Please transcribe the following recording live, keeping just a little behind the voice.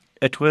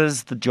It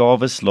was the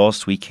Jarvis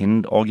last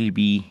weekend,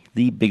 arguably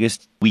the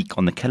biggest week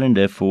on the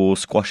calendar for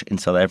squash in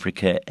South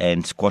Africa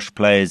and squash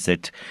players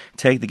that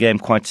take the game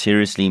quite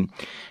seriously.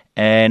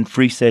 And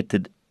Free State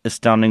did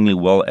astoundingly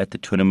well at the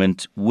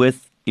tournament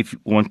with, if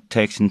one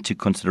takes into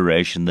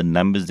consideration the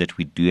numbers that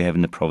we do have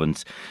in the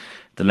province.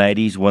 The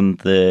ladies won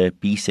the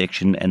B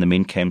section and the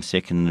men came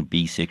second in the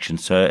B section.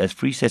 So as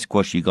Free State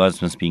Squash, you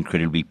guys must be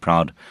incredibly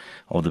proud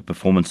of the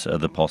performance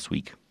of the past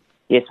week.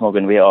 Yes,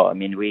 Morgan, we are. I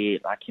mean,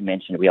 like you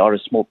mentioned, we are a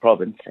small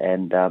province,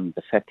 and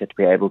the fact that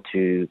we're able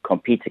to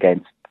compete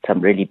against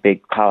some really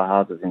big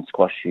powerhouses in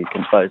squash who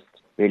can boast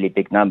really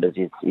big numbers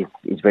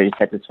is very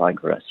satisfying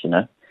for us,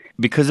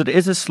 Because it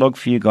is a slog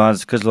for you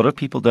guys, because a lot of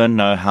people don't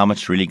know how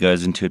much really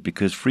goes into it,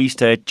 because Free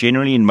State,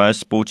 generally in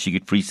most sports, you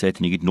get Free State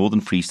and you get Northern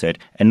Free State.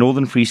 And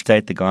Northern Free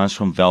State, the guys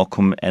from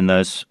Welkom and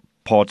those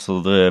parts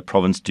of the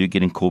province do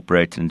get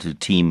incorporated into the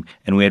team.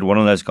 And we had one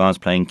of those guys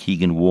playing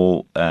Keegan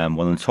War, one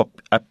of the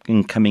top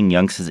up-and-coming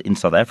youngsters in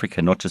South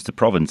Africa, not just the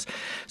province.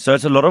 So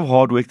it's a lot of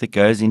hard work that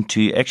goes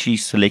into actually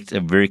select a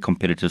very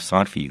competitive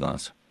side for you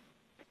guys.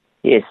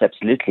 Yes,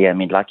 absolutely. I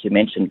mean, like you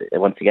mentioned,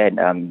 once again,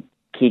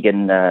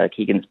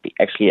 Keegan's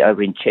actually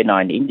over in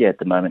Chennai in India at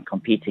the moment,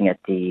 competing at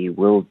the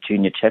World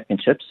Junior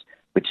Championships,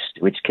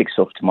 which kicks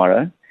off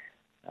tomorrow.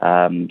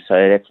 So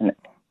that's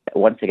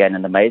once again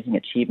an amazing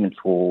achievement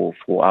for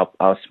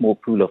our small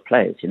pool of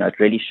players. It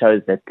really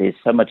shows that there's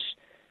so much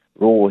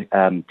raw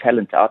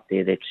talent out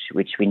there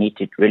which we need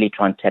to really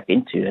try and tap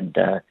into and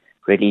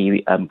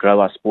really grow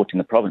our sport in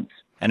the province.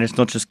 And it's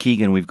not just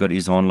Keegan, we've got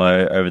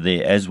Izanlo over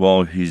there as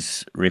well,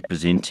 who's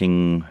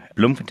representing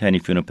Bloemfontein,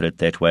 if you want to put it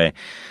that way.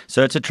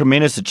 So it's a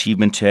tremendous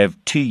achievement to have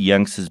two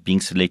youngsters being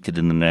selected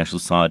in the national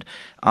side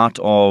out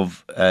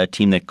of a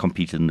team that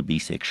competed in the B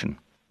section.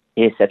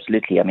 Yes,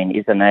 absolutely. I mean,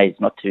 Izanay is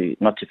not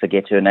to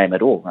forget her name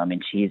at all. I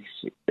mean,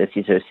 this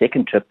is her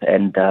second trip,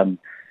 and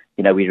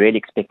we're really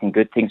expecting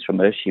good things from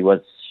her. She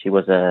was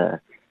an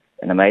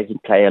amazing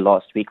player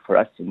last week for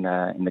us in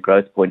the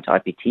Growth Point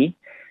IPT.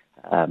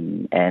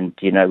 And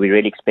we're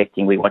really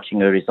expecting, we're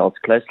watching her results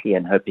closely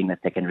and hoping that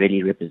they can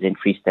really represent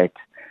Free State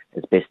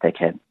as best they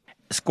can.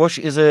 Squash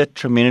is a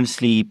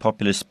tremendously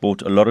popular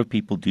sport. A lot of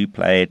people do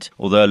play it,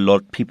 although a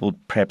lot of people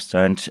perhaps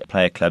don't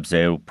play at clubs.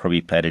 They'll probably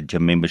play at a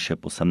gym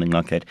membership or something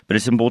like that. But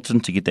it's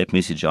important to get that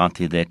message out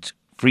there that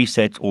Free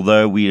State,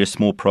 although we're a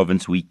small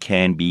province, we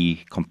can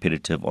be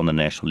competitive on the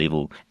national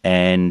level.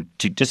 And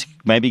to just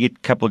maybe get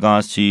a couple of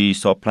guys to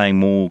start playing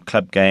more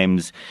club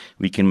games,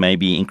 we can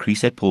maybe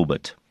increase that pool a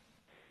bit.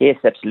 Yes,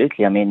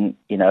 absolutely. I mean,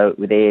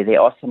 there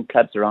are some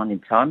clubs around in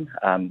town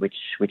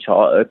which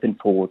are open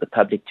for the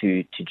public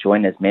to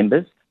join as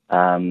members.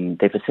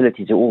 Their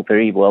facilities are all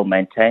very well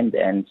maintained,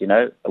 and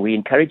we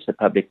encourage the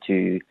public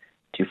to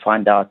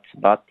find out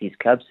about these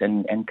clubs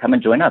and come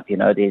and join up.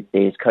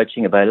 There's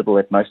coaching available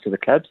at most of the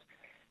clubs,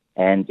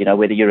 and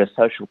whether you're a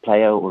social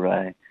player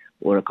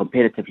or a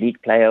competitive league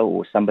player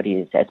or somebody who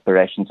has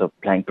aspirations of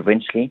playing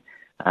provincially,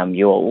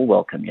 you are all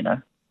welcome.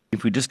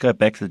 If we just go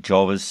back to the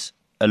Jarvis,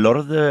 a lot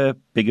of the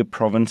bigger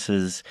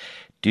provinces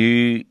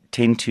do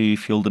tend to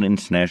field an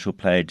international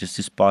player just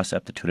to spice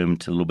up the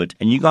tournament a little bit.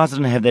 And you guys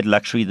didn't have that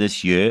luxury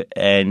this year.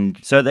 And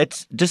so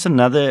that's just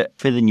another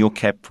feather in your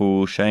cap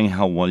for showing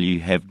how well you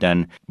have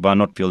done by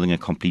not fielding a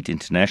complete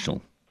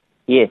international.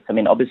 Yes, I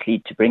mean,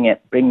 obviously to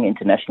bring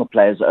international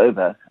players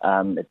over,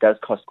 it does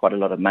cost quite a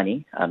lot of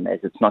money, as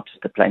it's not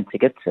just the plane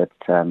tickets.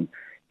 It's,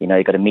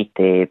 you've got to meet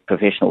their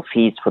professional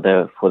fees for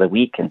the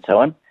week and so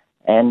on.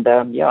 And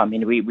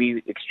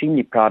we're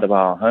extremely proud of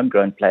our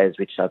homegrown players,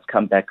 which have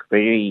come back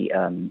very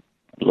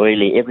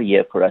loyally every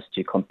year for us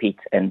to compete.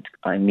 And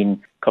I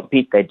mean,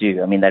 compete they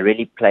do. I mean, they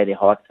really play their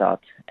hearts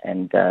out.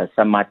 And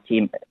some might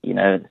think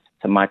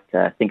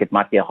it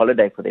might be a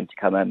holiday for them to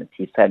come home and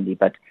see family,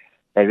 but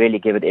they really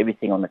give it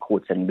everything on the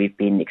courts. And we've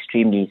been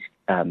extremely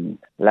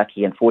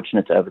lucky and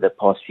fortunate over the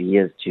past few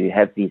years to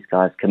have these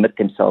guys commit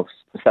themselves.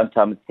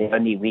 Sometimes it's their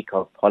only week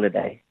of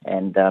holiday,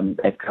 and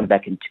they've come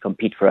back in to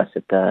compete for us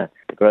at the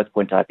Growth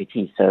Point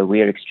IPT. So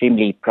we are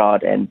extremely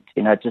proud, and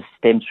it just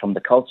stems from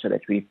the culture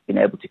that we've been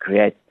able to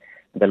create,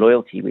 the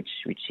loyalty which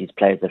these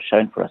players have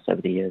shown for us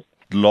over the years.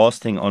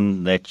 Last thing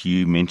on that,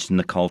 you mentioned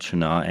the culture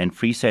now, and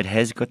Free State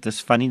has got this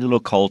funny little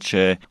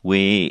culture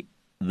where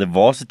the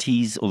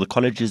varsities or the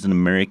colleges in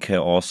America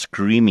are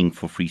screaming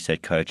for Free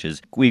State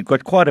coaches. We've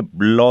got quite a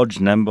large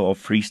number of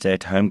Free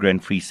State, homegrown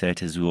Free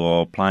Staters who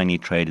are applying their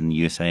trade in the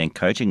USA and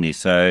coaching there.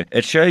 So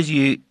it shows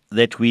you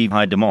that we've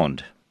high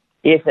demand.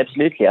 Yes,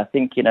 absolutely. I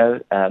think,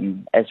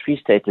 as Free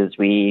Staters,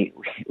 we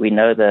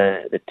know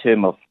the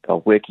term of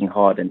working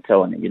hard and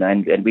so on,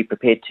 and we're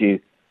prepared to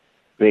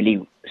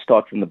really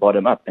start from the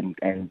bottom up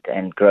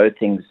and grow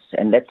things.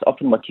 And that's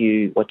often what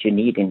you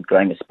need in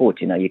growing a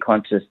sport. You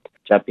can't just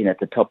jump in at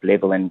the top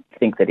level and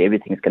think that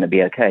everything's going to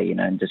be okay,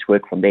 and just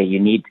work from there. You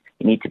need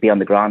to be on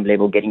the ground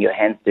level, getting your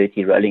hands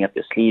dirty, rolling up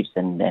your sleeves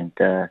and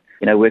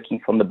working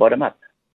from the bottom up.